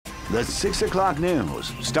The 6 o'clock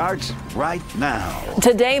news starts right now.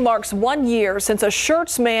 Today marks 1 year since a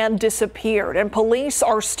Schertz man disappeared, and police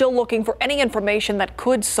are still looking for any information that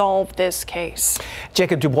could solve this case.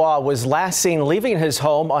 Jacob Dubois was last seen leaving his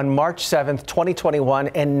home on March 7th, 2021,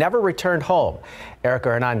 and never returned home. Erica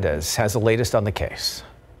Hernandez has the latest on the case.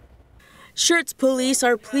 Schertz police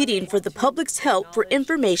are pleading for the public's help for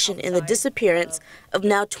information in the disappearance of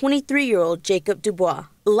now 23-year-old Jacob Dubois.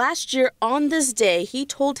 Last year on this day, he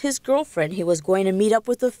told his girlfriend he was going to meet up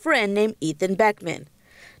with a friend named Ethan Beckman.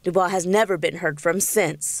 Dubois has never been heard from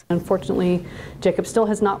since. Unfortunately, Jacob still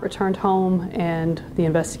has not returned home, and the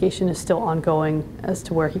investigation is still ongoing as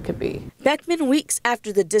to where he could be. Beckman, weeks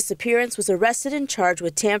after the disappearance, was arrested and charged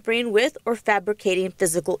with tampering with or fabricating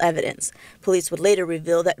physical evidence. Police would later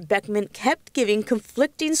reveal that Beckman kept giving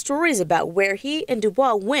conflicting stories about where he and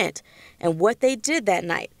Dubois went and what they did that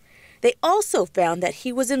night. They also found that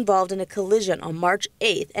he was involved in a collision on March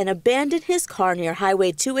 8th and abandoned his car near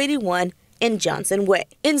Highway 281 in Johnson Way.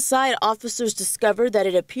 Inside, officers discovered that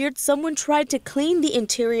it appeared someone tried to clean the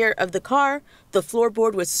interior of the car. The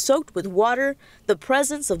floorboard was soaked with water. The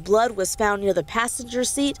presence of blood was found near the passenger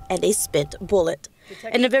seat and a spent bullet.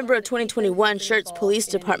 In November of 2021, Schertz Police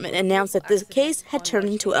Department announced that this case had turned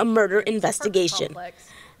into a murder investigation.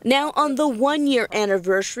 Now, on the 1-year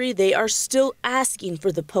anniversary, they are still asking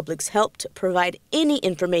for the public's help to provide any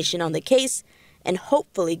information on the case and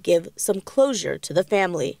hopefully give some closure to the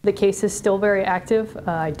family. The case is still very active.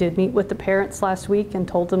 I did meet with the parents last week and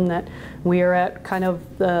told them that we are at kind of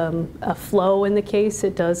a flow in the case.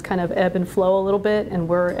 It does kind of ebb and flow a little bit, and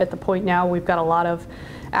we're at the point now we've got a lot of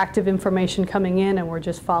active information coming in, and we're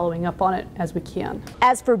just following up on it as we can.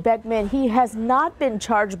 As for Beckman, he has not been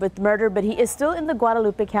charged with murder, but he is still in the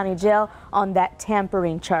Guadalupe County Jail on that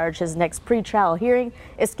tampering charge. His next pretrial hearing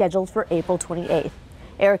is scheduled for April 28th.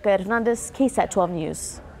 Erica Hernandez, KSAT 12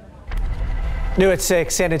 News. New at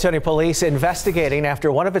 6, San Antonio police investigating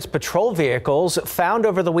after one of its patrol vehicles found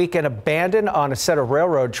over the weekend abandoned on a set of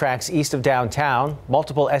railroad tracks east of downtown.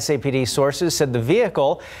 Multiple SAPD sources said the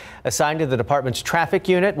vehicle assigned to the department's traffic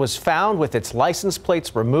unit was found with its license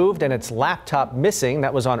plates removed and its laptop missing.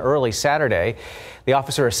 That was on early Saturday. The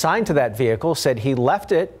officer assigned to that vehicle said he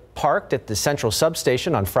left it parked at the central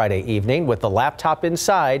substation on Friday evening with the laptop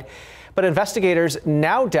inside. But investigators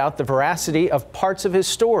now doubt the veracity of parts of his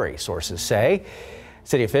story, sources say.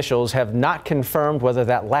 City officials have not confirmed whether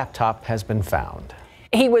that laptop has been found.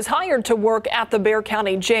 He was hired to work at the Bexar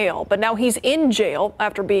County Jail, but now he's in jail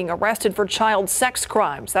after being arrested for child sex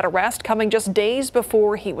crimes. That arrest coming just days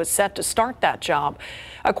before he was set to start that job.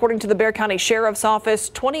 According to the Bexar County Sheriff's Office,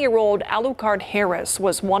 20-year-old Alucard Harris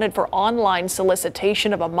was wanted for online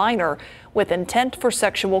solicitation of a minor with intent for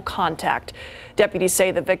sexual contact. Deputies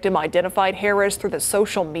say the victim identified Harris through the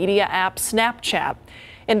social media app Snapchat.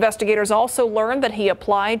 Investigators also learned that he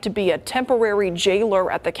applied to be a temporary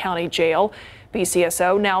jailer at the county jail.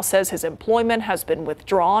 BCSO now says his employment has been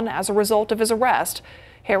withdrawn as a result of his arrest.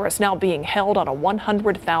 Harris now being held on a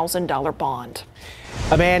 $100,000 bond.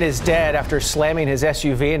 A man is dead after slamming his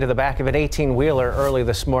SUV into the back of an 18-wheeler early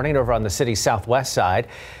this morning over on the city's southwest side.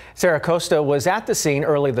 Sarah Costa was at the scene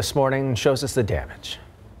early this morning and shows us the damage.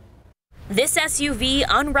 This SUV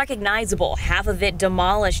unrecognizable, half of it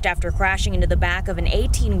demolished after crashing into the back of an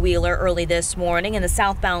 18-wheeler early this morning in the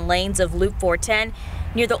southbound lanes of Loop 410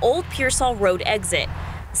 near the old Pearsall Road exit.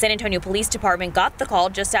 The San Antonio Police Department got the call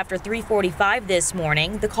just after 3:45 this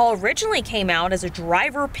morning. The call originally came out as a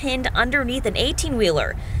driver pinned underneath an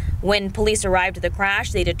 18-wheeler. When police arrived at the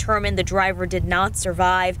crash, they determined the driver did not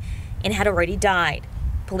survive and had already died.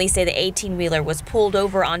 Police say the 18-wheeler was pulled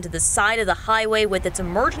over onto the side of the highway with its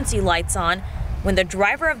emergency lights on when the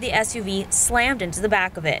driver of the SUV slammed into the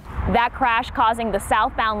back of it. That crash causing the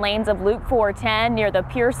southbound lanes of Loop 410 near the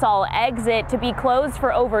Pearsall exit to be closed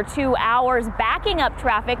for over 2 hours, backing up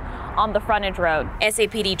traffic on the frontage road.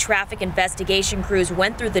 SAPD traffic investigation crews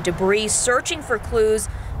went through the debris, searching for clues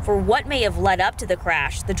for what may have led up to the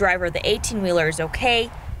crash. The driver of the 18-wheeler is okay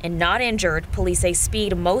and not injured. Police say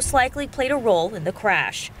speed most likely played a role in the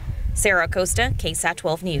crash. Sarah Costa, KSAT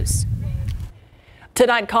 12 News.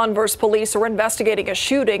 Tonight, Converse police are investigating a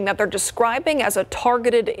shooting that they're describing as a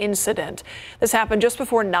targeted incident. This happened just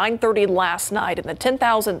before 9:30 last night in the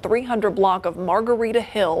 10,300 block of Margarita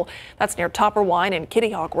Hill. That's near Topper Wine and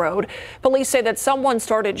Kitty Hawk Road. Police say that someone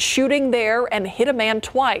started shooting there and hit a man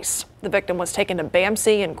twice. The victim was taken to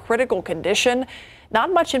BAMC in critical condition.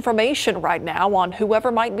 Not much information right now on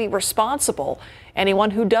whoever might be responsible.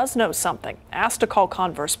 Anyone who does know something, asked to call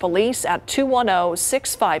Converse Police at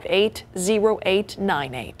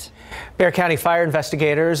 210-658-0898. Bexar County fire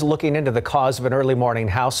investigators looking into the cause of an early morning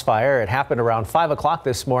house fire. It happened around 5 o'clock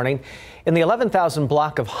this morning in the 11,000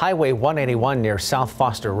 block of Highway 181 near South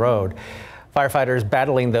Foster Road. Firefighters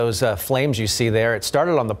battling those flames you see there. It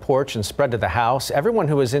started on the porch and spread to the house. Everyone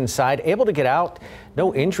who was inside able to get out.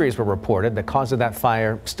 No injuries were reported. The cause of that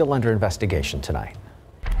fire still under investigation tonight.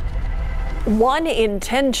 1 in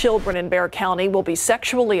 10 children in Bexar County will be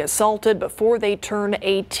sexually assaulted before they turn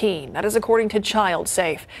 18. That is according to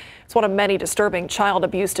ChildSafe. It's one of many disturbing child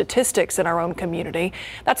abuse statistics in our own community.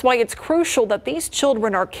 That's why it's crucial that these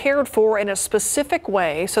children are cared for in a specific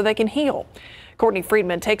way so they can heal. Courtney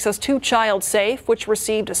Friedman takes us to ChildSafe, which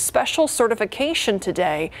received a special certification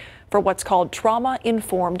today for what's called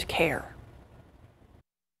trauma-informed care.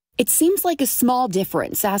 It seems like a small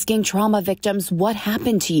difference asking trauma victims what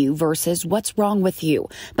happened to you versus what's wrong with you.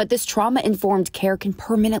 But this trauma-informed care can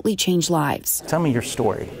permanently change lives. Tell me your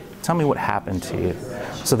story. Tell me what happened to you.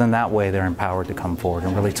 So then that way they're empowered to come forward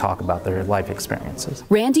and really talk about their life experiences.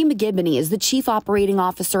 Randy McGibney is the Chief Operating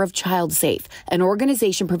Officer of ChildSafe, an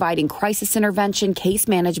organization providing crisis intervention, case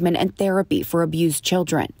management, and therapy for abused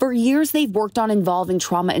children. For years, they've worked on involving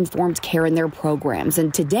trauma-informed care in their programs,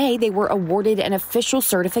 and today they were awarded an official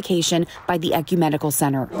certification by the Ecumenical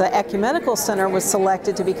Center. The Ecumenical Center was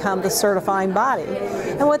selected to become the certifying body.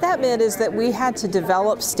 And what that meant is that we had to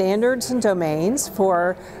develop standards and domains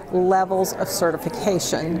for levels of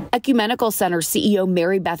certification. Ecumenical Center CEO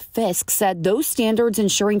Mary Beth Fisk said those standards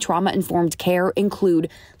ensuring trauma-informed care include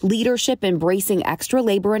leadership embracing extra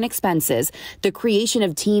labor and expenses, the creation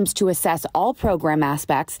of teams to assess all program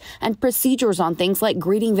aspects, and procedures on things like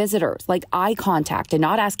greeting visitors, like eye contact and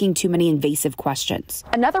not asking too many invasive questions.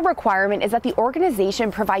 Another requirement is that the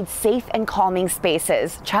organization provides safe and calming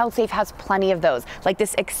spaces. ChildSafe has plenty of those, like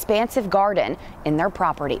this expansive garden in their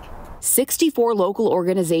property. 64 local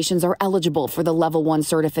organizations are eligible for the Level 1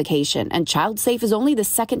 certification, and ChildSafe is only the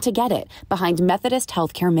second to get it, behind Methodist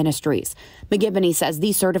Healthcare Ministries. McGibney says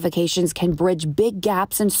these certifications can bridge big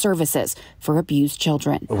gaps in services for abused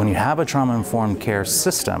children. When you have a trauma-informed care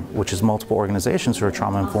system, which is multiple organizations who are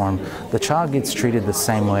trauma-informed, the child gets treated the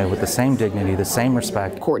same way, with the same dignity, the same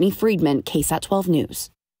respect. Courtney Friedman, KSAT 12 News.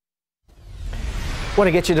 I want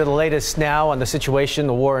to get you to the latest now on the situation,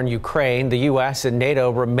 the war in Ukraine. The U.S. and NATO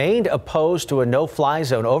remained opposed to a no-fly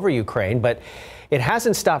zone over Ukraine, but it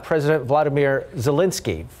hasn't stopped President Vladimir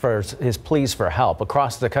Zelensky for his pleas for help.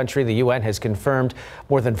 Across the country, the UN has confirmed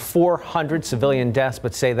more than 400 civilian deaths,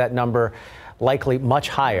 but say that number likely much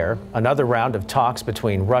higher. Another round of talks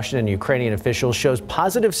between Russian and Ukrainian officials shows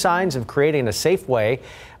positive signs of creating a safe way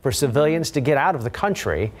for civilians to get out of the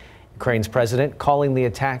country. Ukraine's president calling the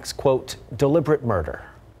attacks, quote, deliberate murder.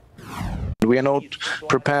 We are not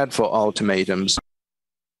prepared for ultimatums.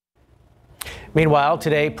 Meanwhile,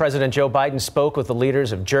 today, President Joe Biden spoke with the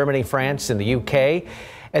leaders of Germany, France, and the UK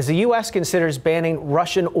as the U.S. considers banning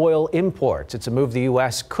Russian oil imports. It's a move the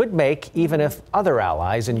U.S. could make even if other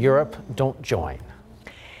allies in Europe don't join.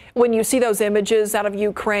 When you see those images out of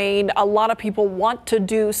Ukraine, a lot of people want to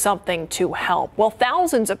do something to help. Well,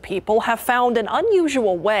 thousands of people have found an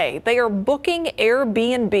unusual way. They are booking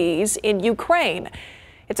Airbnbs in Ukraine.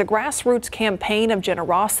 It's a grassroots campaign of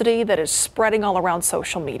generosity that is spreading all around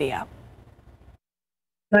social media.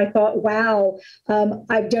 I thought, wow,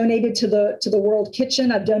 I've donated to the World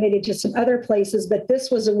Kitchen. I've donated to some other places, but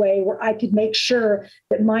this was a way where I could make sure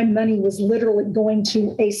that my money was literally going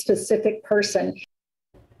to a specific person.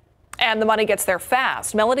 And the money gets there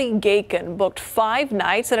fast. Melody Gakin booked 5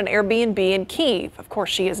 nights at an Airbnb in Kyiv. Of course,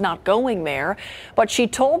 she is not going there, but she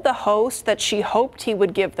told the host that she hoped he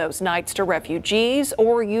would give those nights to refugees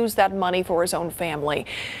or use that money for his own family.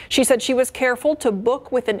 She said she was careful to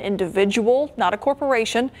book with an individual, not a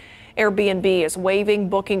corporation. Airbnb is waiving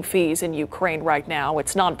booking fees in Ukraine right now.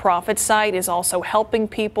 Its nonprofit site is also helping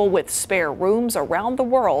people with spare rooms around the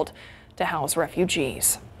world to house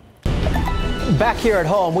refugees. Back here at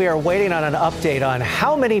home, we are waiting on an update on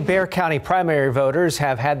how many Bexar County primary voters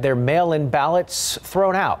have had their mail-in ballots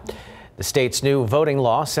thrown out. The state's new voting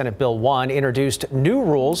law, Senate Bill 1, introduced new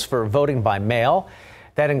rules for voting by mail.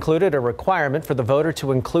 That included a requirement for the voter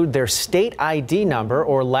to include their state ID number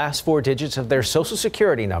or last 4 digits of their Social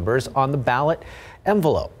Security numbers on the ballot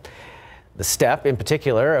envelope. The step, in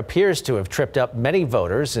particular, appears to have tripped up many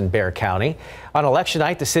voters in Bexar County. On election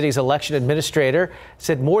night, the city's election administrator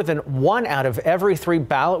said more than 1 out of every 3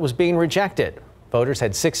 ballot was being rejected. Voters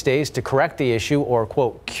had 6 days to correct the issue or,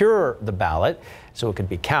 quote, cure the ballot so it could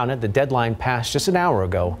be counted. The deadline passed just an hour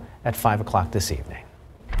ago at 5 o'clock this evening.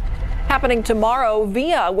 Happening tomorrow,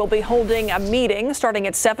 VIA will be holding a meeting starting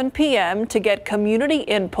at 7 p.m. to get community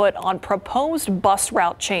input on proposed bus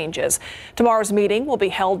route changes. Tomorrow's meeting will be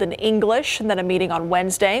held in English, and then a meeting on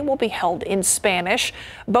Wednesday will be held in Spanish.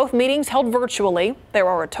 Both meetings held virtually. There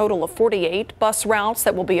are a total of 48 bus routes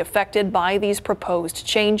that will be affected by these proposed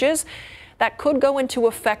changes that could go into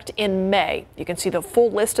effect in May. You can see the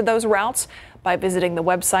full list of those routes by visiting the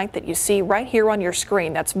website that you see right here on your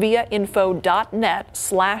screen. That's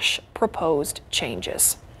viainfo.net/proposed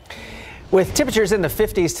changes. With temperatures in the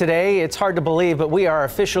 50s today, it's hard to believe, but we are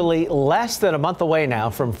officially less than a month away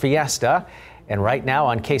now from Fiesta. And right now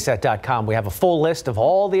on KSAT.com, we have a full list of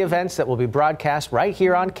all the events that will be broadcast right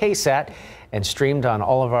here on KSAT and streamed on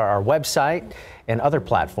all of our website and other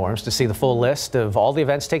platforms. To see the full list of all the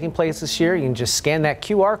events taking place this year, you can just scan that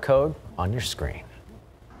QR code on your screen.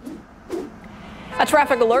 A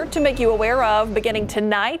traffic alert to make you aware of beginning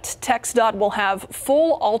tonight. TxDOT will have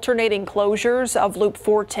full alternating closures of Loop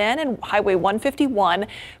 410 and Highway 151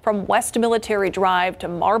 from West Military Drive to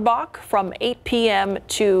Marbach from 8 p.m.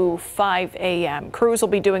 to 5 a.m. Crews will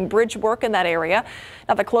be doing bridge work in that area.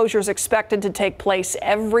 Now, the closure is expected to take place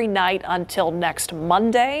every night until next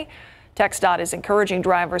Monday. TxDOT is encouraging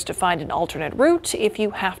drivers to find an alternate route if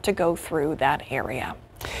you have to go through that area.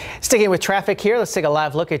 Sticking with traffic here, let's take a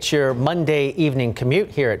live look at your Monday evening commute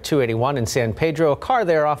here at 281 in San Pedro. A car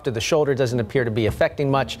there off to the shoulder doesn't appear to be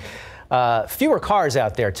affecting much. Fewer cars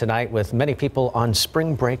out there tonight, with many people on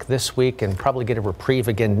spring break this week, and probably get a reprieve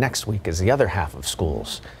again next week as the other half of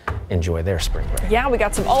schools enjoy their spring break. Yeah, we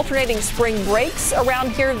got some alternating spring breaks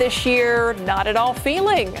around here this year. Not at all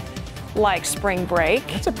feeling like spring break.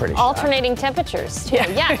 That's a pretty alternating temperatures too.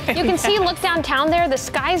 Yeah, you can see, look downtown there, the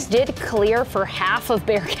skies did clear for half of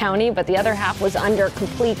Bexar County, but the other half was under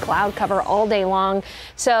complete cloud cover all day long.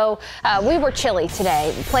 So we were chilly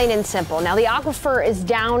today, plain and simple. Now the aquifer is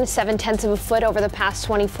down 0.7 of a foot over the past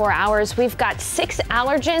 24 hours. We've got 6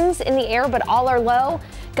 allergens in the air, but all are low.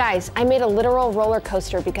 Guys, I made a literal roller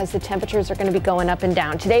coaster because the temperatures are going to be going up and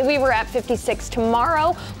down. Today we were at 56.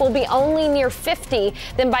 Tomorrow we'll be only near 50.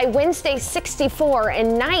 Then by Wednesday, 64,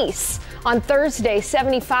 and nice on Thursday,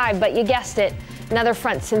 75. But you guessed it, another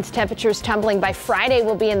front sends temperatures tumbling. By Friday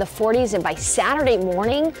we'll be in the 40s, and by Saturday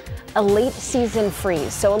morning, a late season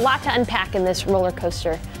freeze. So a lot to unpack in this roller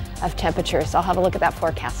coaster of temperatures. I'll have a look at that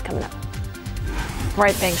forecast coming up. All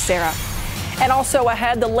right, thanks, Sarah. And also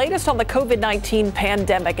ahead, the latest on the COVID-19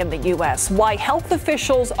 pandemic in the U.S. Why health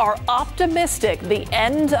officials are optimistic the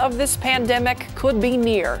end of this pandemic could be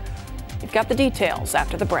near. You've got the details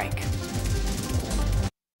after the break.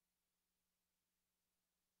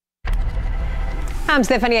 I'm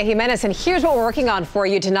Stefania Jimenez, and here's what we're working on for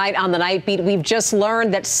you tonight on the Night Beat. We've just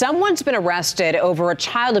learned that someone's been arrested over a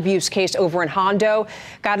child abuse case over in Hondo.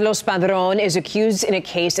 Carlos Padron is accused in a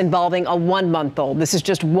case involving a 1-month-old. This is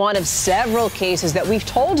just one of several cases that we've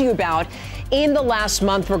told you about in the last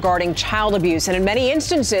month regarding child abuse. And in many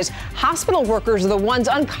instances, hospital workers are the ones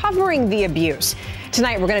uncovering the abuse.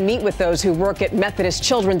 Tonight, we're going to meet with those who work at Methodist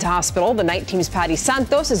Children's Hospital. The night team's Patty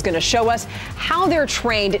Santos is going to show us how they're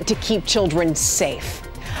trained to keep children safe.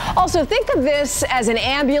 Also, think of this as an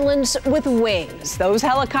ambulance with wings. Those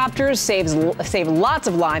helicopters save lots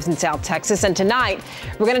of lives in South Texas. And tonight,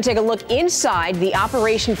 we're going to take a look inside the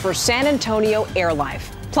operation for San Antonio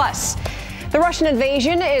Airlife. Plus, the Russian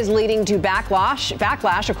invasion is leading to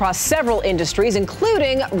backlash across several industries,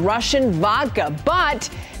 including Russian vodka. But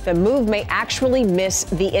the move may actually miss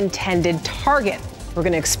the intended target. We're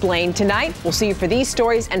going to explain tonight. We'll see you for these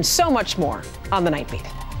stories and so much more on the Night Beat.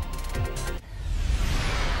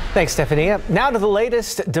 Thanks, Stefania. Now to the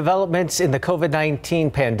latest developments in the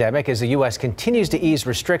COVID-19 pandemic. As the U.S. continues to ease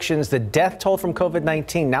restrictions, the death toll from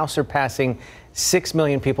COVID-19 now surpassing 6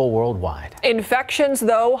 million people worldwide. Infections,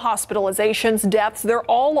 though, hospitalizations, deaths, they're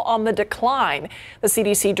all on the decline. The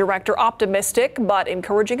CDC director optimistic, but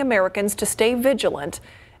encouraging Americans to stay vigilant.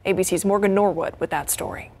 ABC's Morgan Norwood with that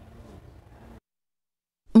story.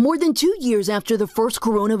 More than 2 years after the first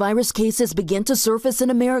coronavirus cases began to surface in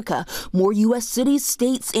America, more U.S. cities,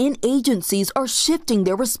 states, and agencies are shifting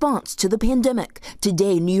their response to the pandemic.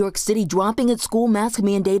 Today, New York City dropping its school mask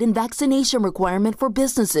mandate and vaccination requirement for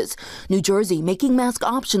businesses. New Jersey making mask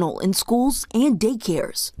optional in schools and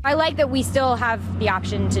daycares. I like that we still have the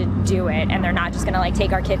option to do it, and they're not just going to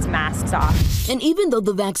take our kids' masks off. And even though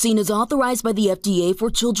the vaccine is authorized by the FDA for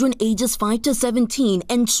children ages 5 to 17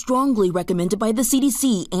 and strongly recommended by the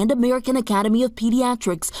CDC, CDC and American Academy of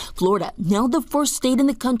Pediatrics, Florida, now the first state in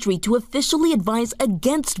the country to officially advise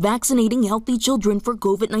against vaccinating healthy children for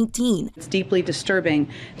COVID-19. It's deeply disturbing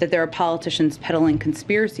that there are politicians peddling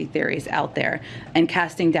conspiracy theories out there and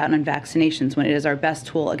casting doubt on vaccinations when it is our best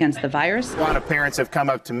tool against the virus. A lot of parents have come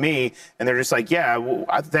up to me and they're just like, yeah, well,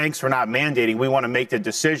 thanks for not mandating. We want to make the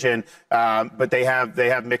decision, but they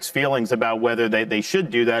have mixed feelings about whether they should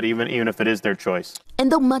do that, even if it is their choice.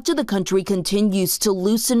 And though much of the country continues to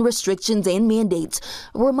loosen restrictions and mandates,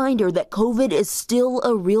 a reminder that COVID is still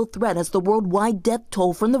a real threat as the worldwide death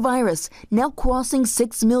toll from the virus now crossing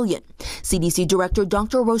 6 million. CDC Director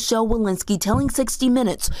Dr. Rochelle Walensky telling 60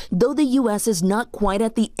 Minutes, though the U.S. is not quite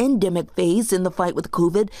at the endemic phase in the fight with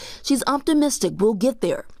COVID, she's optimistic we'll get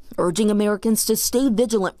there, urging Americans to stay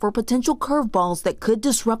vigilant for potential curveballs that could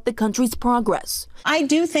disrupt the country's progress. I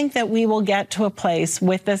do think that we will get to a place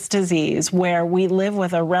with this disease where we live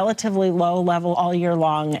with a relatively low level all year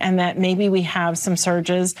long, and that maybe we have some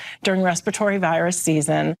surges during respiratory virus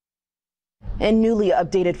season. And newly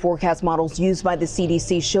updated forecast models used by the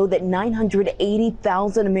CDC show that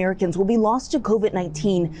 980,000 Americans will be lost to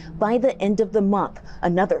COVID-19 by the end of the month.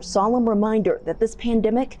 Another solemn reminder that this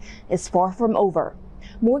pandemic is far from over.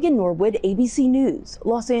 Morgan Norwood, ABC News,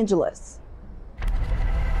 Los Angeles.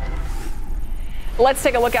 Let's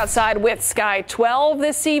take a look outside with Sky 12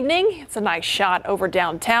 this evening. It's a nice shot over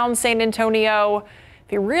downtown San Antonio.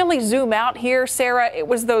 If you really zoom out here, Sarah, it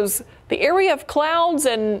was the area of clouds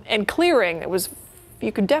and clearing.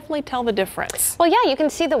 You could definitely tell the difference. Well, yeah, you can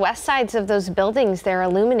see the west sides of those buildings. They're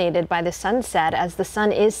illuminated by the sunset. As the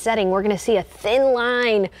sun is setting, we're going to see a thin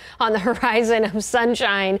line on the horizon of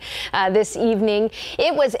sunshine this evening.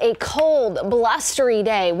 It was a cold, blustery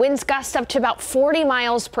day. Winds gust up to about 40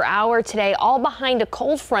 miles per hour today, all behind a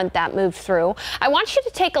cold front that moved through. I want you to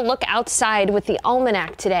take a look outside with the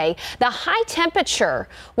almanac today. The high temperature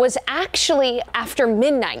was actually after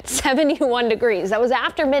midnight, 71 degrees. That was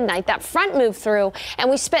after midnight. That front moved through, and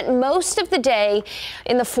we spent most of the day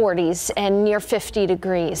in the 40s and near 50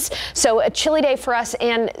 degrees. So a chilly day for us,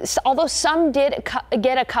 and although some did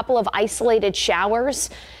get a couple of isolated showers,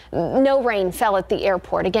 no rain fell at the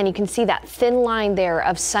airport. Again, you can see that thin line there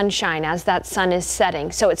of sunshine as that sun is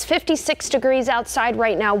setting. So it's 56 degrees outside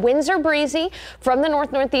right now. Winds are breezy from the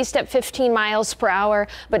north-northeast at 15 miles per hour,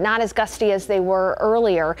 but not as gusty as they were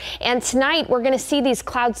earlier. And tonight we're going to see these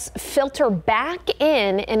clouds filter back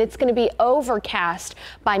in, and it's going to be overcast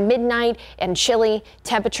by midnight and chilly.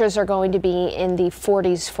 Temperatures are going to be in the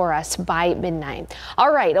 40s for us by midnight.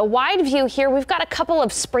 All right, a wide view here. We've got a couple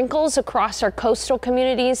of sprinkles across our coastal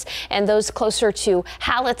communities and those closer to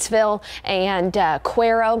Hallettsville and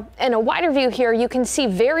Cuero. And a wider view here, you can see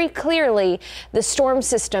very clearly the storm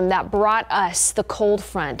system that brought us the cold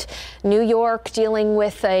front. New York dealing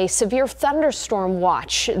with a severe thunderstorm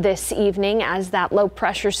watch this evening as that low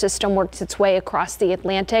pressure system works its way across the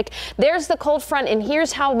Atlantic. There's the cold front, and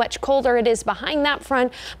here's how much colder it is behind that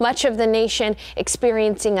front. Much of the nation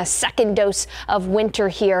experiencing a second dose of winter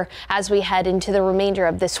here as we head into the remainder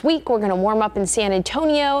of this week. We're going to warm up in San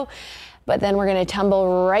Antonio, but then we're going to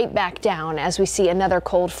tumble right back down as we see another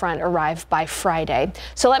cold front arrive by Friday.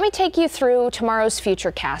 So let me take you through tomorrow's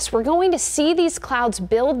futurecast. We're going to see these clouds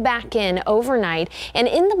build back in overnight, and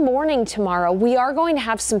in the morning tomorrow we are going to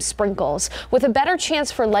have some sprinkles with a better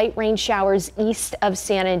chance for light rain showers east of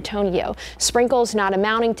San Antonio. Sprinkles not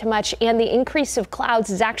amounting to much, and the increase of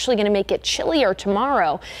clouds is actually going to make it chillier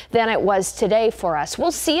tomorrow than it was today for us.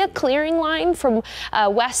 We'll see a clearing line from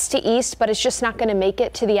west to east, but it's just not going to make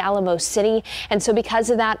it to the Alamo City. And so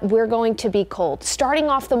because of that, we're going to be cold. Starting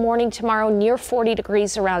off the morning tomorrow, near 40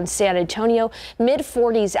 degrees around San Antonio, mid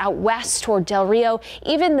 40s out west toward Del Rio,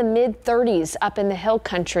 even the mid 30s up in the hill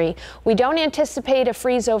country. We don't anticipate a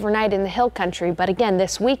freeze overnight in the hill country, but again,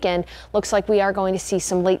 this weekend looks like we are going to see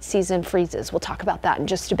some late season freezes. We'll talk about that in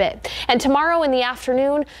just a bit. And tomorrow in the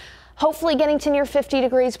afternoon, hopefully getting to near 50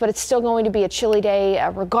 degrees, but it's still going to be a chilly day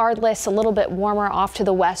regardless. A little bit warmer off to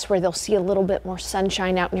the west where they'll see a little bit more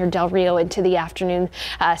sunshine out near Del Rio into the afternoon.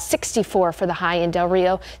 64 for the high in Del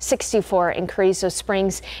Rio, 64 in Carrizo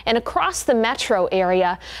Springs. And across the metro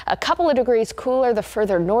area, a couple of degrees cooler the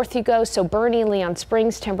further north you go. So Bernie, Leon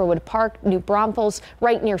Springs, Timberwood Park, New Braunfels,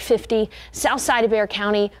 right near 50. South side of Bexar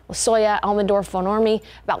County, Losoya, Elmendorf, Von Ormy,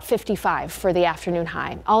 about 55 for the afternoon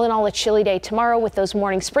high. All in all, a chilly day tomorrow with those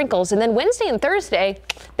morning sprinkles. And then Wednesday and Thursday,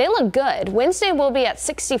 they look good. Wednesday will be at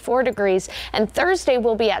 64 degrees and Thursday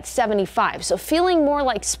will be at 75. So feeling more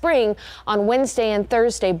like spring on Wednesday and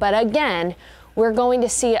Thursday. But again, we're going to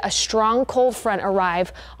see a strong cold front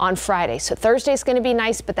arrive on Friday. So Thursday's going to be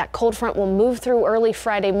nice, but that cold front will move through early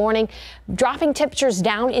Friday morning, dropping temperatures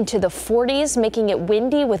down into the 40s, making it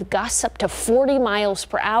windy with gusts up to 40 miles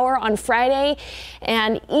per hour on Friday.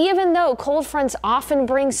 And even though cold fronts often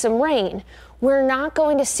bring some rain, we're not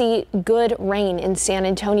going to see good rain in San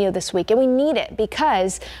Antonio this week, and we need it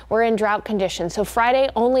because we're in drought conditions. So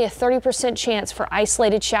Friday, only a 30% chance for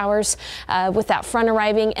isolated showers with that front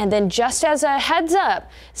arriving. And then just as a heads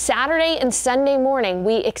up, Saturday and Sunday morning,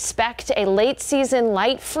 we expect a late season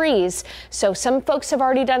light freeze. So some folks have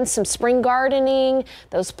already done some spring gardening.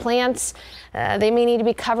 Those plants, they may need to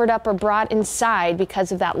be covered up or brought inside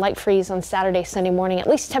because of that light freeze on Saturday, Sunday morning. At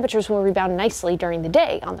least temperatures will rebound nicely during the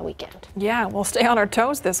day on the weekend. Yeah, we'll stay on our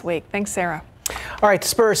toes this week. Thanks, Sarah. All right,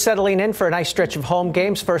 Spurs settling in for a nice stretch of home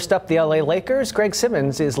games. First up, the LA Lakers. Greg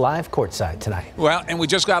Simmons is live courtside tonight. Well, and we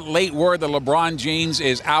just got late word that LeBron James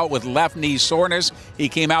is out with left knee soreness. He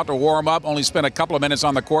came out to warm up, only spent a couple of minutes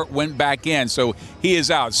on the court, went back in. So he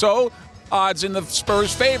is out. So odds in the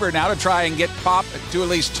Spurs' favor now to try and get Pop to at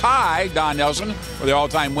least tie Don Nelson for the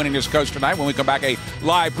all-time winningest coach tonight. When we come back, a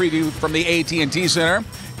live preview from the AT&T Center.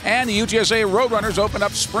 And the UTSA Roadrunners opened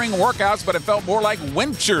up spring workouts, but it felt more like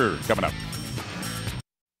winter. Coming up.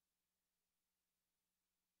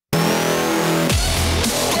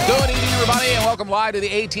 Good evening, everybody, and welcome live to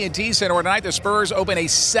the AT&T Center, where tonight the Spurs open a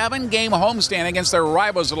 7-game homestand against their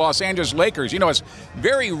rivals, the Los Angeles Lakers. You know, it's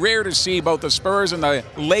very rare to see both the Spurs and the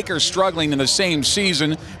Lakers struggling in the same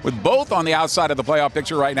season, with both on the outside of the playoff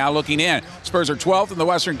picture right now looking in. Spurs are 12th in the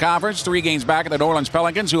Western Conference, 3 games back at the New Orleans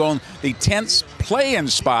Pelicans, who own the 10th play-in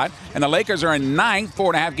spot, and the Lakers are in 9th,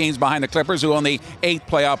 4.5 games behind the Clippers, who own the 8th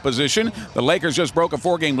playoff position. The Lakers just broke a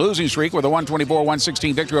 4-game losing streak with a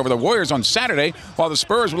 124-116 victory over the Warriors on Saturday, while the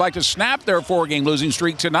Spurs would like to snap their 4-game losing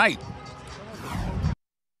streak tonight.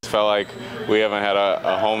 Felt like we haven't had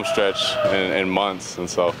a home stretch in months, and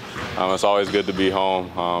so it's always good to be home,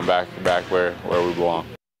 back where we belong.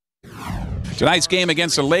 Tonight's game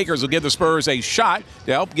against the Lakers will give the Spurs a shot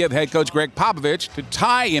to help give head coach Greg Popovich to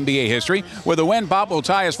tie NBA history. With a win, Pop will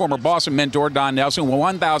tie his former Boston mentor Don Nelson with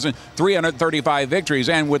 1,335 victories.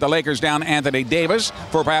 And with the Lakers down Anthony Davis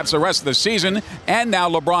for perhaps the rest of the season, and now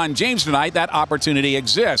LeBron James tonight, that opportunity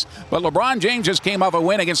exists. But LeBron James just came off a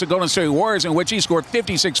win against the Golden State Warriors in which he scored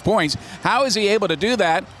 56 points. How is he able to do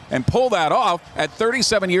that and pull that off at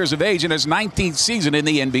 37 years of age in his 19th season in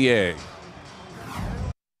the NBA?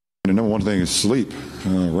 The number one thing is sleep,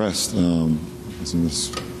 rest.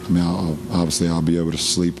 Obviously I'll be able to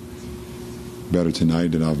sleep better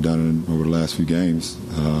tonight than I've done over the last few games.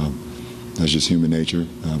 That's just human nature.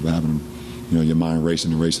 Having, your mind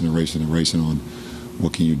racing on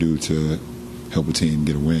what can you do to help a team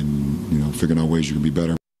get a win. Figuring out ways you can be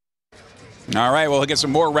better. All right, well, he'll get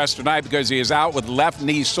some more rest tonight because he is out with left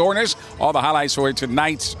knee soreness. All the highlights for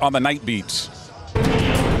tonight on the Night Beats.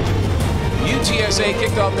 UTSA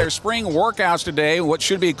kicked off their spring workouts today, what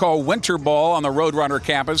should be called winter ball on the Roadrunner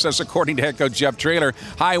campus. That's according to head coach Jeff Traylor.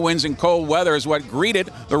 High winds and cold weather is what greeted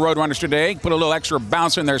the Roadrunners today. Put a little extra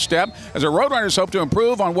bounce in their step as the Roadrunners hope to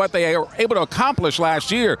improve on what they were able to accomplish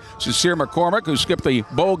last year. Sincere McCormick, who skipped the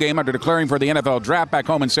bowl game after declaring for the NFL draft back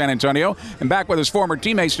home in San Antonio, and back with his former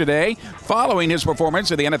teammates today following his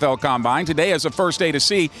performance at the NFL Combine. Today is the first day to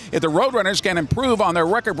see if the Roadrunners can improve on their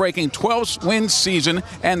record-breaking 12-win season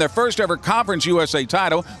and their first ever Conference USA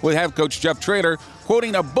title, with head coach Jeff Traylor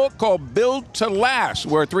quoting a book called Build to Last,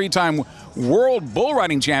 where 3-time world bull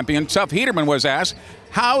riding champion Tuff Heaterman was asked,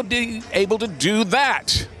 how did he able to do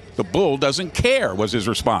that? The bull doesn't care, was his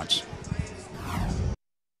response.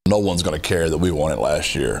 No one's going to care that we won it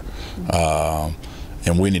last year,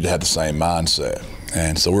 and we need to have the same mindset.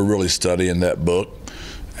 And so we're really studying that book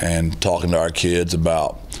and talking to our kids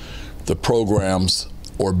about the programs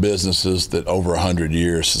or businesses that over 100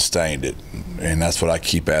 years sustained it. And that's what I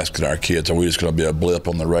keep asking our kids. Are we just going to be a blip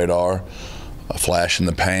on the radar, a flash in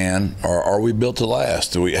the pan, or are we built to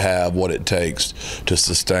last? Do we have what it takes to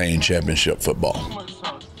sustain championship football?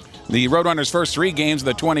 The Roadrunners' first 3 games of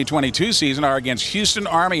the 2022 season are against Houston,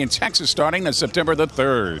 Army, and Texas starting on September the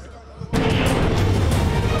 3rd.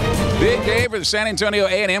 Big day for the San Antonio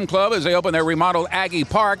A&M Club as they open their remodeled Aggie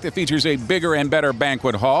Park that features a bigger and better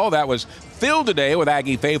banquet hall. That was filled today with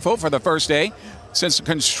Aggie faithful for the first day since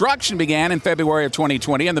construction began in February of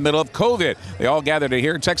 2020 in the middle of COVID. They all gathered to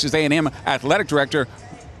hear Texas A&M Athletic Director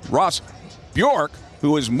Ross Bjork,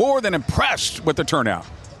 who was more than impressed with the turnout.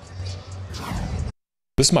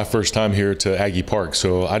 This is my first time here to Aggie Park,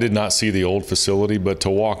 so I did not see the old facility, but to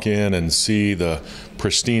walk in and see the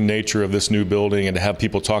pristine nature of this new building and to have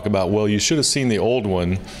people talk about, well, you should have seen the old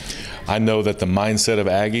one, I know that the mindset of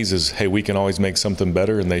Aggies is, hey, we can always make something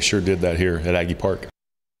better, and they sure did that here at Aggie Park.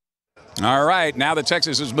 All right, now that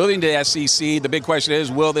Texas is moving to SEC, the big question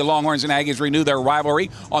is, will the Longhorns and Aggies renew their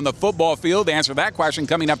rivalry on the football field? The answer to that question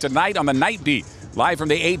coming up tonight on the Night Beat. Live from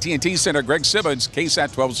the AT&T Center, Greg Simmons,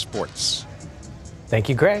 KSAT 12 Sports. Thank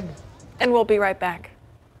you, Greg. And we'll be right back.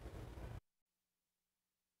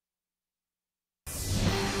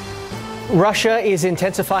 Russia is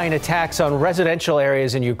intensifying attacks on residential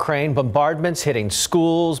areas in Ukraine, bombardments hitting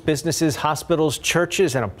schools, businesses, hospitals,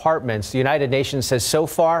 churches, and apartments. The United Nations says so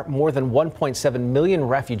far more than 1.7 million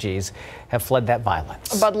refugees have fled that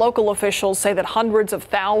violence. But local officials say that hundreds of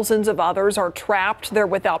thousands of others are trapped. They're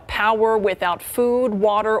without power, without food,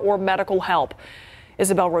 water, or medical help.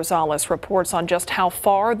 Isabel Rosales reports on just how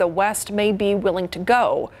far the West may be willing to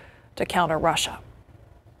go to counter Russia.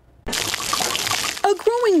 A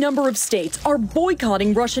growing number of states are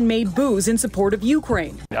boycotting Russian-made booze in support of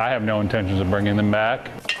Ukraine. I have no intentions of bringing them back.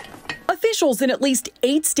 Officials in at least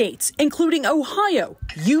 8 states, including Ohio,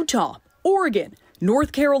 Utah, Oregon,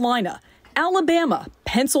 North Carolina, Alabama,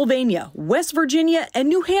 Pennsylvania, West Virginia, and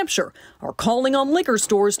New Hampshire, are calling on liquor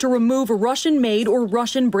stores to remove Russian-made or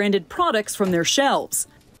Russian-branded products from their shelves.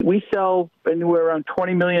 We sell anywhere around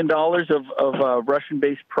 $20 million of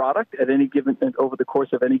Russian-based product at any given over the course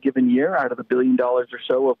of any given year, out of the $1 billion or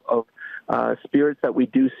so of spirits that we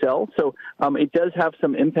do sell. So it does have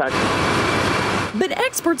some impact. But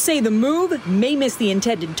experts say the move may miss the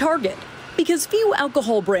intended target because few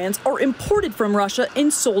alcohol brands are imported from Russia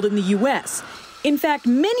and sold in the U.S. In fact,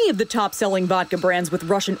 many of the top-selling vodka brands with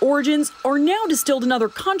Russian origins are now distilled in other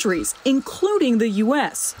countries, including the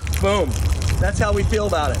U.S. Boom. That's how we feel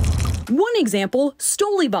about it. One example,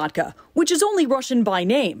 Stoli vodka, which is only Russian by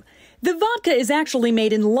name. The vodka is actually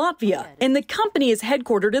made in Latvia, and the company is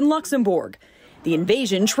headquartered in Luxembourg. The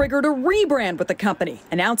invasion triggered a rebrand with the company,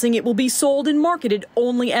 announcing it will be sold and marketed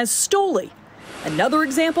only as Stoli. Another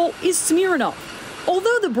example is Smirnoff.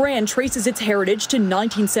 Although the brand traces its heritage to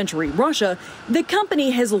 19th century Russia, the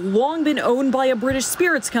company has long been owned by a British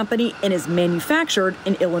spirits company and is manufactured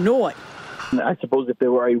in Illinois. I suppose if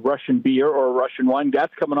there were a Russian beer or a Russian wine,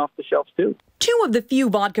 that's coming off the shelves too. 2 of the few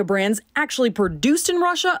vodka brands actually produced in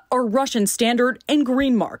Russia are Russian Standard and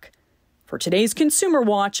Green Mark. For today's Consumer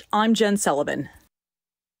Watch, I'm Jen Sullivan.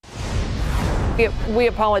 We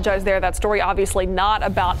apologize there. That story obviously not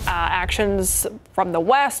about actions from the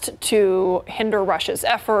West to hinder Russia's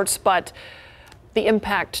efforts, but the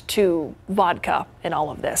impact to vodka in all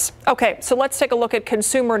of this. Okay, so let's take a look at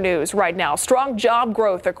consumer news right now. Strong job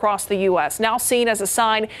growth across the U.S. now seen as a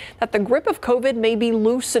sign that the grip of COVID may be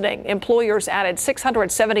loosening. Employers added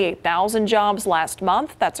 678,000 jobs last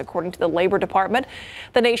month. That's according to the Labor Department.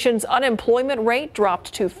 The nation's unemployment rate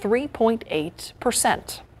dropped to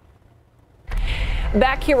 3.8%.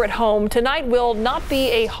 Back here at home, tonight will not be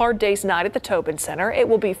a hard day's night at the Tobin Center. It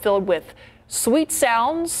will be filled with sweet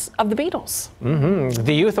sounds of the Beatles.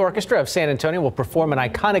 The Youth Orchestra of San Antonio will perform an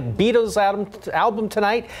iconic Beatles album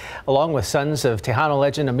tonight, along with sons of Tejano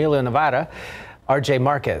legend Emilio Navarra. RJ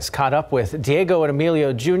Marquez caught up with Diego and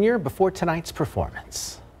Emilio Jr. before tonight's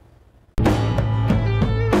performance.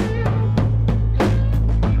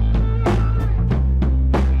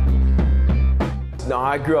 No,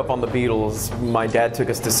 I grew up on the Beatles. My dad took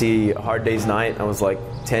us to see Hard Day's Night. I was like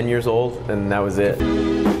 10 years old, and that was it.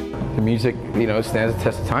 The music, stands the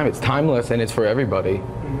test of time. It's timeless, and it's for everybody.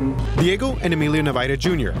 Diego and Emilio Navarra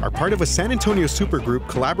Jr. are part of a San Antonio supergroup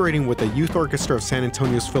collaborating with the Youth Orchestra of San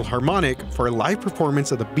Antonio's Philharmonic for a live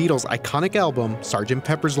performance of the Beatles' iconic album, Sgt.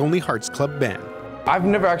 Pepper's Lonely Hearts Club Band. I've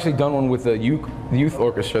never actually done one with the youth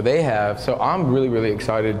orchestra. They have, so I'm really, really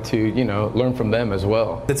excited to, learn from them as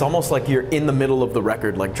well. It's almost like you're in the middle of the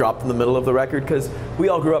record, like dropped in the middle of the record, because we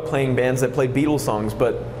all grew up playing bands that played Beatles songs,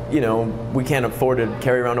 but we can't afford to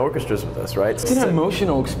carry around orchestras with us, right? It's an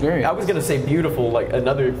emotional experience. I was going to say beautiful, like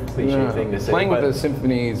another cliche thing to say. Playing with the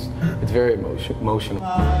symphonies, it's very emotional.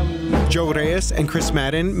 Joe Reyes and Chris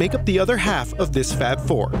Madden make up the other half of this Fab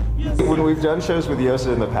Four. When we've done shows with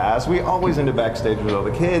Yosa in the past, we always end up backstage with all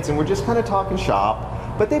the kids, and we're just kind of talking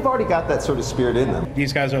shop, but they've already got that sort of spirit in them.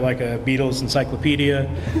 These guys are like a Beatles encyclopedia,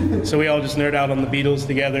 so we all just nerd out on the Beatles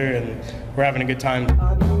together, and we're having a good time.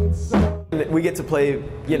 We get to play,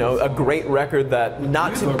 a great record that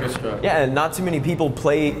not too many people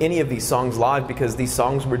play any of these songs live, because these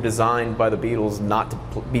songs were designed by the Beatles not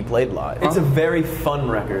to be played live. It's a very fun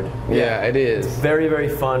record. Yeah, it is. It's very, very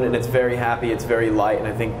fun, and it's very happy, it's very light, and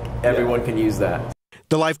I think everyone can use that.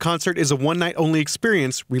 The live concert is a one-night-only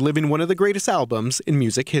experience, reliving one of the greatest albums in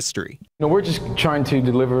music history. We're just trying to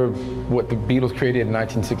deliver what the Beatles created in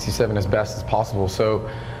 1967 as best as possible. So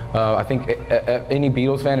I think any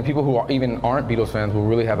Beatles fan and people who even aren't Beatles fans will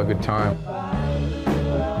really have a good time.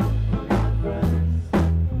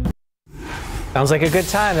 Sounds like a good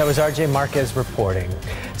time. That was RJ Marquez reporting.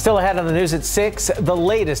 Still ahead on the news at 6, the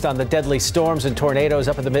latest on the deadly storms and tornadoes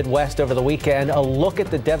up in the Midwest over the weekend. A look at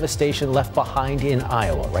the devastation left behind in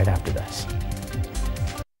Iowa right after this.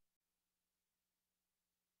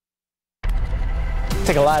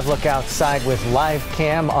 Take a live look outside with live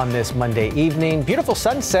cam on this Monday evening. Beautiful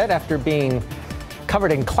sunset after being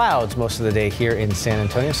covered in clouds most of the day here in San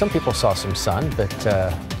Antonio. Some people saw some sun, but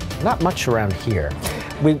not much around here.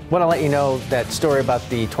 We want to let you know that story about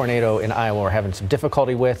the tornado in Iowa we're having some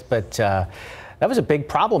difficulty with, but that was a big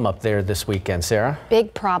problem up there this weekend, Sarah.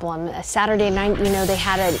 Big problem. Saturday night, you know, they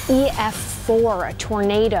had an EF4, a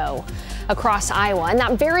tornado, across Iowa. And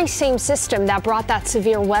that very same system that brought that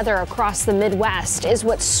severe weather across the Midwest is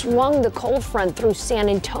what swung the cold front through San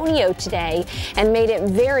Antonio today and made it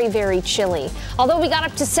very, very chilly. Although we got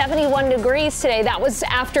up to 71 degrees today, that was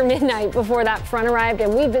after midnight before that front arrived,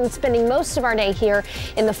 and we've been spending most of our day here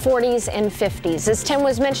in the 40s and 50s. As Tim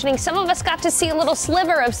was mentioning, some of us got to see a little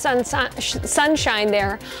sliver of sunshine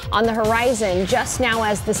there on the horizon just now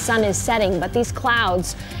as the sun is setting, but these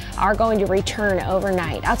clouds are going to return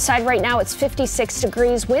overnight. Outside right now it's 56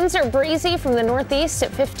 degrees. Winds are breezy from the northeast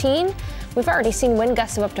at 15. We've already seen wind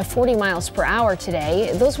gusts of up to 40 miles per hour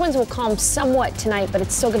today. Those winds will calm somewhat tonight, but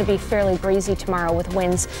it's still going to be fairly breezy tomorrow with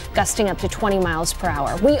winds gusting up to 20 miles per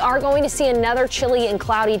hour. We are going to see another chilly and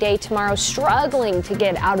cloudy day tomorrow, struggling to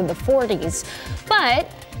get out of the 40s.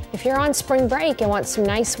 But if you're on spring break and want some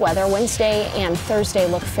nice weather, Wednesday and Thursday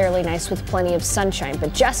look fairly nice with plenty of sunshine.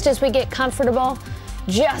 But just as we get comfortable,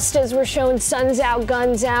 just as we're showing suns out,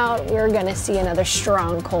 guns out, we're going to see another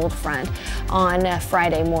strong cold front on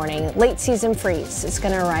Friday morning. Late season freeze is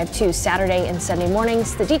going to arrive too Saturday and Sunday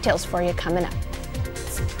mornings. The details for you coming up.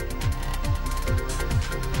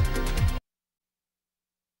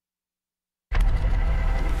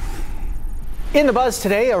 In the buzz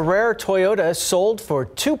today, a rare Toyota sold for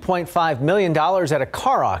 $2.5 million at a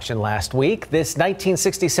car auction last week. This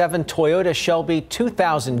 1967 Toyota Shelby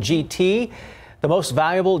 2000 GT, the most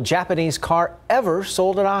valuable Japanese car ever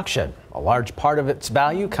sold at auction. A large part of its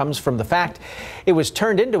value comes from the fact it was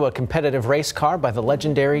turned into a competitive race car by the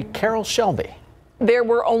legendary Carroll Shelby. There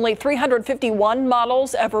were only 351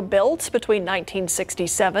 models ever built between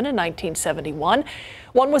 1967 and 1971.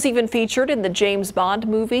 One was even featured in the James Bond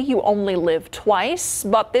movie You Only Live Twice.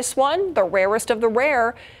 But this one, the rarest of the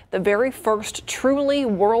rare, the very first truly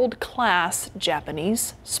world-class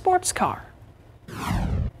Japanese sports car.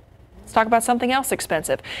 Let's talk about something else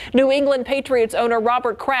expensive. New England Patriots owner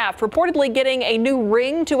Robert Kraft reportedly getting a new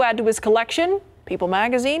ring to add to his collection. People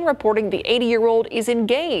magazine reporting the 80-year-old is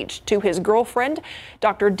engaged to his girlfriend,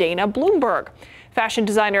 Dr. Dana Bloomberg. Fashion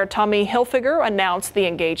designer Tommy Hilfiger announced the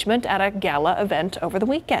engagement at a gala event over the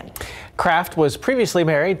weekend. Kraft was previously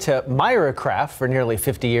married to Myra Kraft for nearly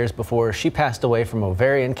 50 years before she passed away from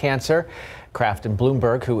ovarian cancer. Kraft and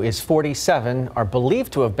Bloomberg, who is 47, are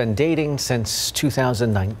believed to have been dating since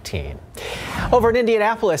 2019. Over in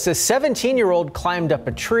Indianapolis, a 17-year-old climbed up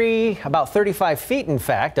a tree, about 35 feet in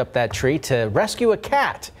fact, up that tree to rescue a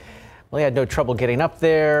cat. Well, he had no trouble getting up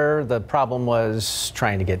there. The problem was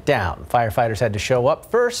trying to get down. Firefighters had to show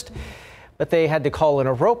up first, but they had to call in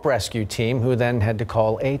a rope rescue team who then had to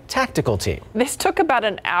call a tactical team. This took about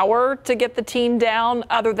an hour to get the team down.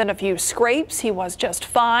 Other than a few scrapes, he was just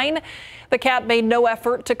fine. The cat made no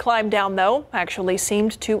effort to climb down, though. Actually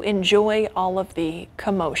seemed to enjoy all of the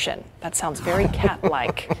commotion. That sounds very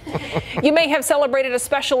cat-like. You may have celebrated a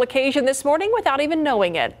special occasion this morning without even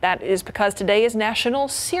knowing it. That is because today is National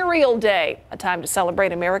Cereal Day, a time to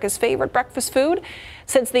celebrate America's favorite breakfast food.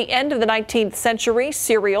 Since the end of the 19th century,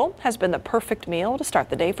 cereal has been the perfect meal to start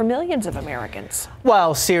the day for millions of Americans.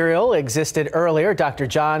 While cereal existed earlier, Dr.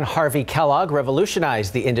 John Harvey Kellogg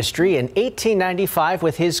revolutionized the industry in 1895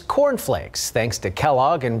 with his cornflakes. Thanks to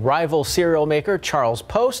Kellogg and rival cereal maker Charles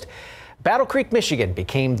Post, Battle Creek, Michigan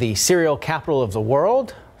became the cereal capital of the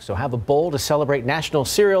world. So have a bowl to celebrate National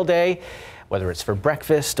Cereal Day, whether it's for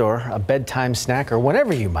breakfast or a bedtime snack or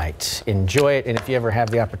whenever you might enjoy it. And if you ever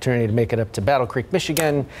have the opportunity to make it up to Battle Creek,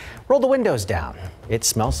 Michigan, roll the windows down. It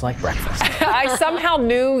smells like breakfast. I somehow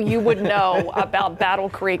knew you would know about Battle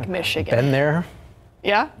Creek, Michigan. Been there.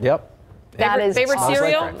 Yeah? Yep. Favorite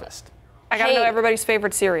cereal? Like breakfast. I gotta know everybody's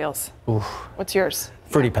favorite cereals. Oof. What's yours?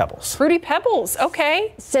 Fruity Pebbles. Fruity Pebbles,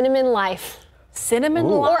 okay. Cinnamon Life. Cinnamon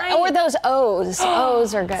lime? Or those O's.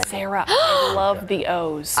 O's are good. Sarah, I love the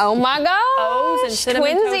O's. Oh my gosh. O's and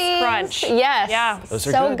cinnamon toast Twinsies. crunch. Yes. Yeah. Those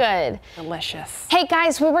are so good. Delicious. Hey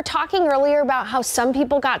guys, we were talking earlier about how some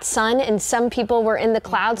people got sun and some people were in the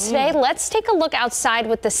clouds today. Let's take a look outside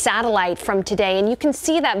with the satellite from today, and you can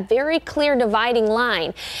see that very clear dividing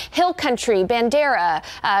line. Hill Country, Bandera,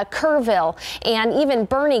 Kerrville, and even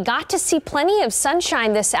Bernie got to see plenty of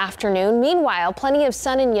sunshine this afternoon. Meanwhile, plenty of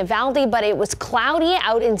sun in Uvalde, but it was cloudy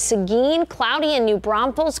out in Seguin, cloudy in New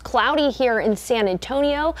Braunfels, cloudy here in San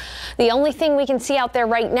Antonio. The only thing we can see out there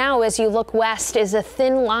right now as you look west is a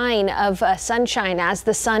thin line of sunshine as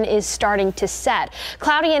the sun is starting to set.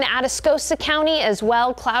 Cloudy in Atascosa County as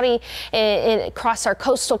well, cloudy across our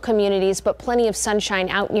coastal communities, but plenty of sunshine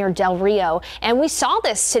out near Del Rio. And we saw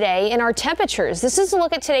this today in our temperatures. This is a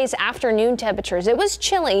look at today's afternoon temperatures. It was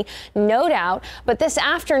chilly, no doubt, but this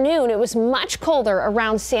afternoon it was much colder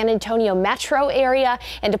around San Antonio metro area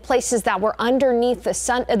and to places that were underneath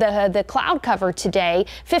the cloud cover today.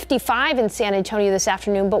 55 in San Antonio this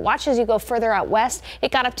afternoon, but watch as you go further out west,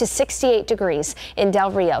 it got up to 68 degrees in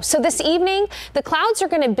Del Rio. So this evening, the clouds are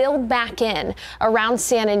going to build back in around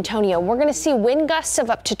San Antonio. We're going to see wind gusts of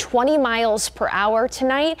up to 20 miles per hour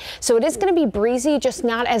tonight. So it is going to be breezy, just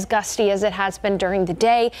not as gusty as it has been during the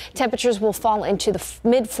day. Temperatures will fall into the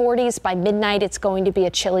mid 40s. By midnight, it's going to be a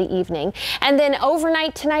chilly evening. And then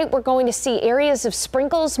overnight tonight, we're going to see areas of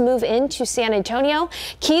sprinkles move into San Antonio.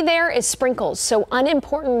 Key there is sprinkles, so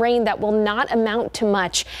unimportant rain that will not amount to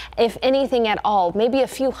much, if anything at all. Maybe a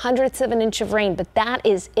few hundredths of an inch of rain, but that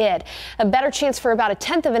is it. A better chance for about a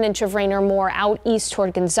tenth of an inch of rain or more out east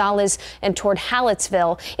toward Gonzales and toward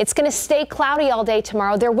Hallettsville. It's going to stay cloudy all day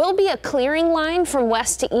tomorrow. There will be a clearing line from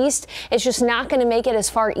west to east. It's just not going to make it as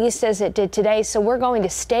far east as it did today, so we're going to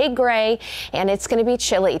stay gray and it's going to be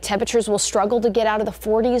chilly. Temperatures will struggle to get out of the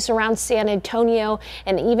 40s around San Antonio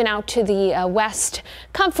and even out to the west.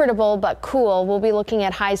 Comfortable but cool. We'll be looking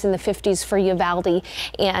at highs in the 50s for Uvalde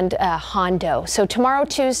and Hondo. So tomorrow,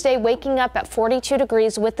 Tuesday, waking up at 42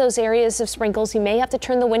 degrees with those areas of sprinkles. You may have to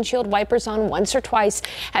turn the windshield wipers on once or twice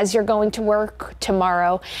as you're going to work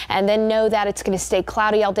tomorrow. And then know that it's going to stay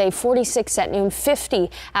cloudy all day. 46 at noon, 50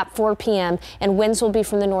 at 4 p.m. and winds will be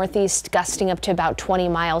from the northeast, gusting up to about 20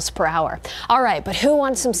 miles per hour. All right, but who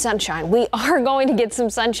wants some sunshine? We are going to get some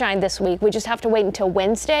sunshine this week. We just have to wait until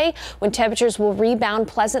Wednesday when temperatures will rebound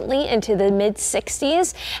pleasantly into the mid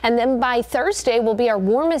 60s. And then by Thursday will be our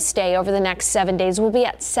warmest day over the next 7 days. We'll be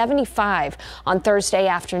at 75 on Thursday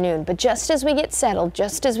afternoon. But just as we get settled,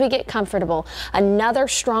 just as we get comfortable, another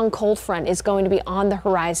strong cold front is going to be on the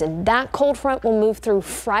horizon. That cold front will move through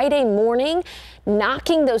Friday morning,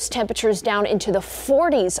 knocking those temperatures down into the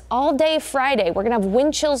 40s all day Friday. We're going to have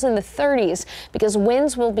wind chills in the 30s because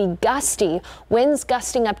winds will be gusty, winds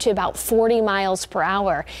gusting up to about 40 miles per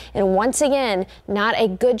hour. And once again, not a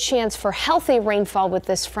good chance for healthy rainfall with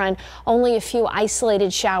this front, only a few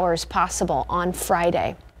isolated showers possible on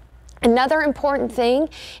Friday. Another important thing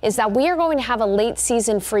is that we are going to have a late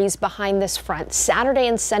season freeze behind this front Saturday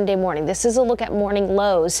and Sunday morning. This is a look at morning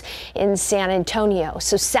lows in San Antonio.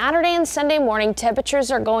 So Saturday and Sunday morning temperatures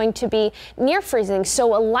are going to be near freezing.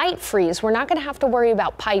 So a light freeze. We're not going to have to worry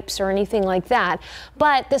about pipes or anything like that,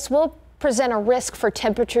 but this will present a risk for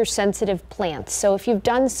temperature sensitive plants. So if you've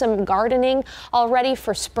done some gardening already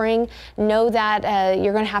for spring, know that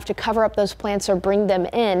you're going to have to cover up those plants or bring them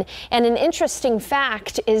in. And an interesting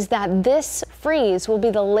fact is that this freeze will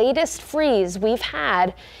be the latest freeze we've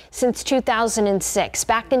had since 2006.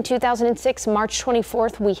 Back in 2006, March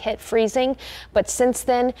 24th, we hit freezing, but since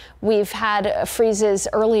then we've had freezes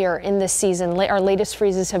earlier in the season. Our latest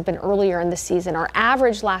freezes have been earlier in the season. Our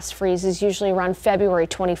average last freeze is usually around February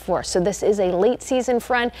 24th. So this is a late season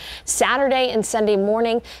front Saturday and Sunday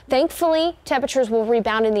morning. Thankfully, temperatures will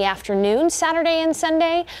rebound in the afternoon Saturday and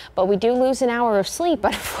Sunday, but we do lose an hour of sleep,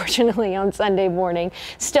 unfortunately, on Sunday morning.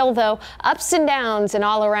 Still, though, ups and downs and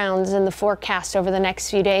all arounds in the forecast over the next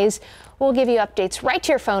few days. We'll give you updates right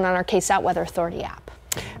to your phone on our KSAT Weather Authority app.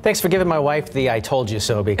 Thanks for giving my wife the I told you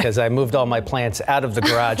so, because I moved all my plants out of the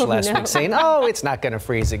garage last week saying, oh, it's not going to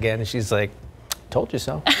freeze again. And she's like, told you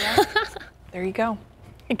so. Yeah. There you go.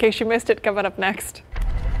 In case you missed it, coming up next.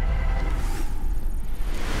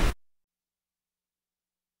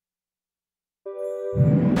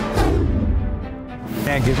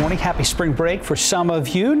 And good morning. Happy spring break for some of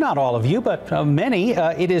you, not all of you, but many.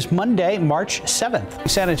 It is Monday, March 7th.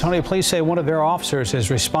 San Antonio police say one of their officers is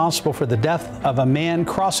responsible for the death of a man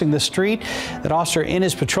crossing the street. That officer in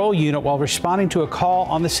his patrol unit while responding to a call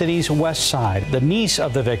on the city's west side. The niece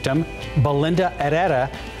of the victim, Belinda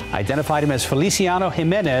Herrera, identified him as Feliciano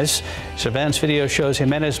Jimenez. Surveillance video shows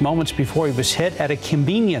Jimenez moments before he was hit at a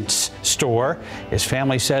convenience store. His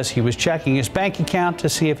family says he was checking his bank account to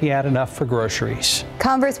see if he had enough for groceries.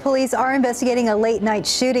 Converse police are investigating a late-night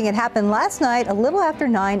shooting. It happened last night, a little after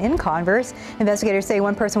 9 in Converse. Investigators say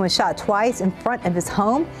one person was shot twice in front of his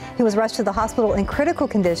home. He was rushed to the hospital in critical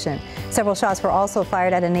condition. Several shots were also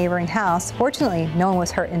fired at a neighboring house. Fortunately, no one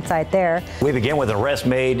was hurt inside there. We begin with an arrest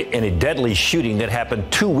made in a deadly shooting that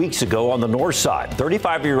happened 2 weeks ago on the north side.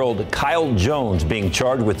 35-year-old Kyle Jones being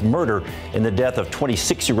charged with murder in the death of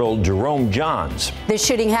 26-year-old Jerome Johns. This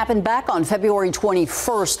shooting happened back on February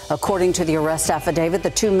 21st. According to the arrest affidavit, the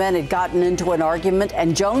two men had gotten into an argument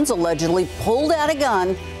and Jones allegedly pulled out a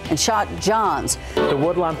gun and shot Johns. The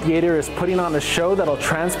Woodlawn Theater is putting on a show that'll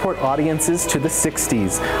transport audiences to the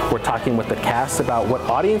 60s. We're talking with the cast about what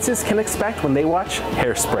audiences can expect when they watch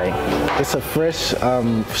Hairspray. It's a fresh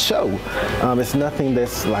show. It's nothing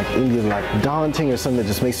that's like either like daunting or something that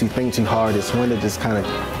just makes you think too hard. It's one that just kind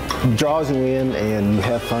of draws you in and you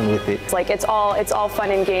have fun with it. It's all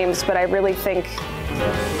fun and games, but I really think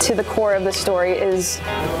to the core of the story is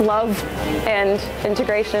love and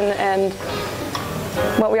integration and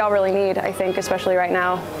what we all really need, I think, especially right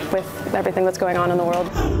now with everything that's going on in the world.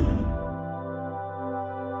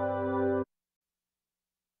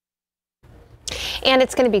 And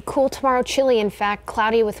it's going to be cool tomorrow, chilly, in fact,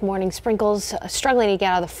 cloudy with morning sprinkles, struggling to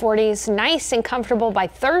get out of the 40s. Nice and comfortable by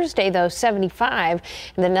Thursday, though, 75.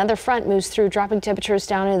 And then another front moves through, dropping temperatures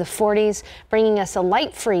down into the 40s, bringing us a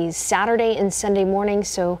light freeze Saturday and Sunday morning.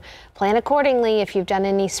 So plan accordingly if you've done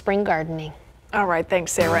any spring gardening. All right,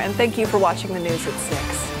 thanks, Sarah, and thank you for watching the news at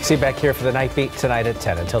 6. See you back here for the Night Beat tonight at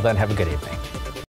 10. Until then, have a good evening.